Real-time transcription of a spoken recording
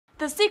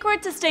The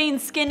secret to staying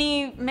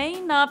skinny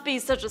may not be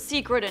such a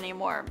secret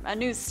anymore. A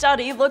new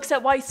study looks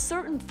at why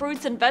certain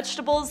fruits and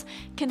vegetables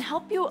can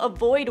help you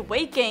avoid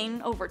weight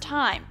gain over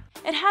time.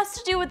 It has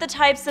to do with the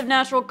types of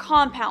natural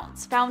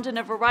compounds found in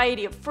a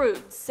variety of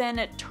fruits, and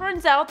it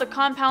turns out the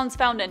compounds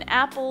found in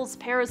apples,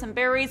 pears, and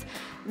berries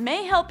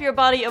may help your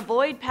body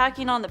avoid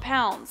packing on the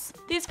pounds.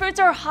 These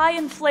fruits are high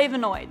in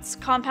flavonoids,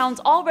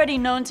 compounds already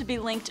known to be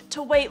linked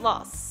to weight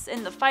loss.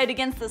 In the fight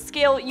against the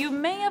scale, you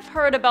may have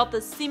heard about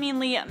the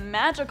seemingly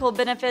magical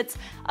benefits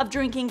of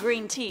drinking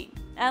green tea.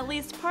 At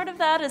least part of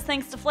that is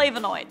thanks to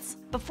flavonoids.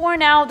 Before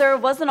now, there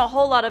wasn't a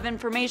whole lot of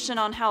information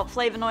on how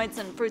flavonoids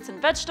in fruits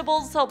and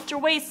vegetables helped your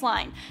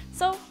waistline,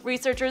 so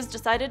researchers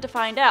decided to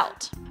find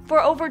out. For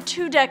over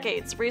 2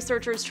 decades,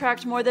 researchers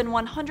tracked more than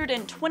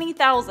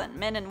 120,000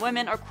 men and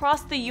women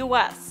across the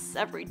US.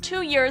 Every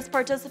 2 years,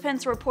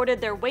 participants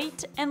reported their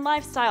weight and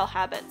lifestyle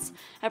habits.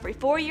 Every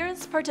 4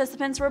 years,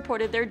 participants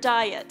reported their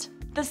diet.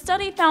 The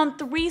study found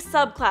 3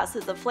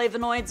 subclasses of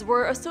flavonoids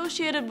were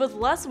associated with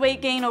less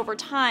weight gain over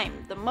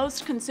time. The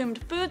most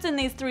consumed foods in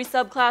these 3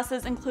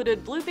 subclasses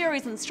included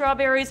blueberries and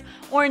strawberries,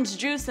 orange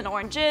juice and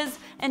oranges,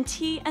 and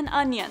tea and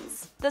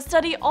onions. The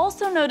study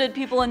also noted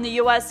people in the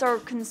US are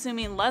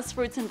consuming less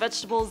fruits and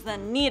vegetables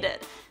than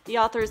needed. The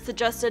authors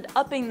suggested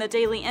upping the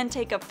daily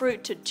intake of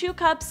fruit to 2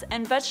 cups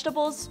and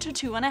vegetables to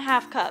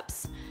 2.5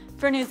 cups.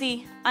 For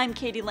Newsy, I'm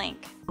Katie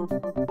Link.